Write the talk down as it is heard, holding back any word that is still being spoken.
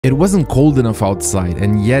It wasn't cold enough outside,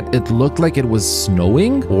 and yet it looked like it was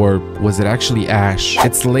snowing? Or was it actually ash?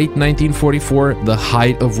 It's late 1944, the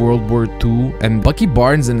height of World War II, and Bucky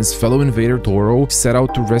Barnes and his fellow Invader Toro set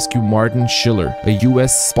out to rescue Martin Schiller, a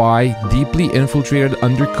US spy deeply infiltrated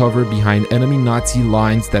undercover behind enemy Nazi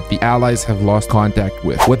lines that the Allies have lost contact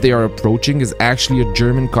with. What they are approaching is actually a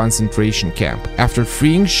German concentration camp. After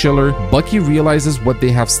freeing Schiller, Bucky realizes what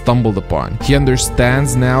they have stumbled upon. He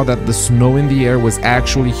understands now that the snow in the air was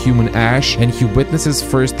actually human ash, and he witnesses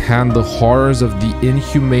firsthand the horrors of the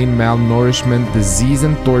inhumane malnourishment, disease,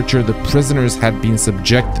 and torture the prisoners had been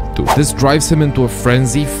subjected to. This drives him into a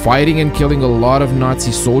frenzy, fighting and killing a lot of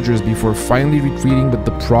Nazi soldiers before finally retreating with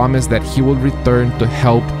the promise that he will return to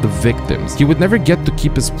help the victims. He would never get to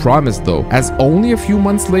keep his promise though, as only a few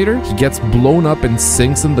months later, he gets blown up and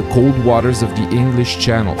sinks in the cold waters of the English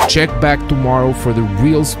Channel. Check back tomorrow for the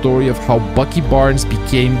real story of how Bucky Barnes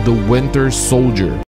became the Winter Soldier.